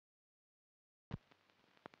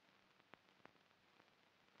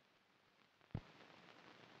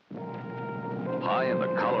High in the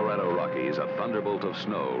Colorado Rockies, a thunderbolt of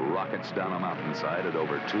snow rockets down a mountainside at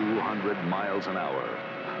over 200 miles an hour.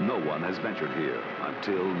 No one has ventured here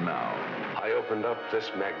until now. I opened up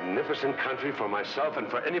this magnificent country for myself and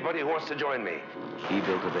for anybody who wants to join me. He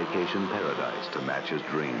built a vacation paradise to match his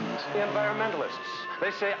dreams. The environmentalists,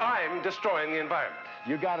 they say I'm destroying the environment.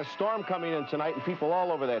 You got a storm coming in tonight and people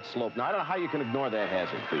all over that slope. Now, I don't know how you can ignore that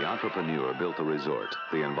hazard. The entrepreneur built a resort.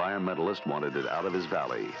 The environmentalist wanted it out of his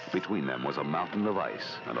valley. Between them was a mountain of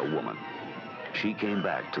ice and a woman. She came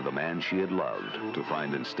back to the man she had loved to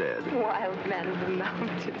find instead... Wild man of the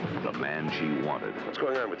mountains. ...the man she wanted. What's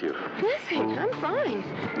going on with you? Nothing. I'm fine.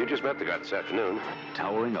 You just met the guy this afternoon.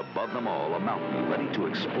 Towering above them all, a mountain ready to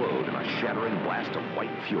explode in a shattering blast of white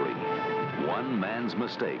fury. One man's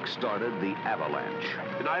mistake started the avalanche.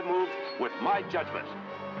 And I move with my judgment.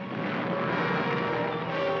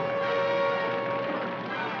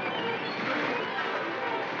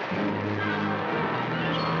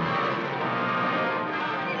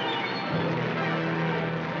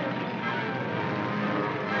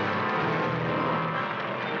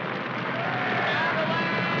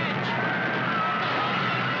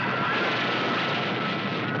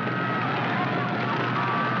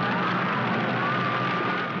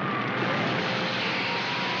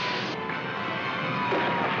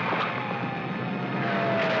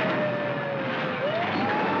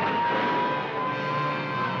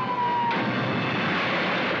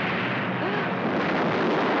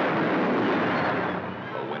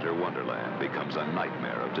 Wonderland becomes a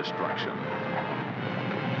nightmare of destruction.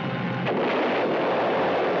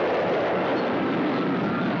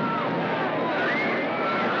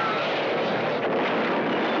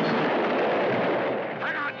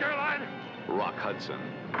 Hang on, Caroline! Rock Hudson,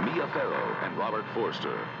 Mia Farrow, and Robert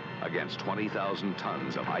Forster against 20,000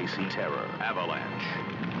 tons of icy terror.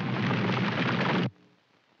 Avalanche.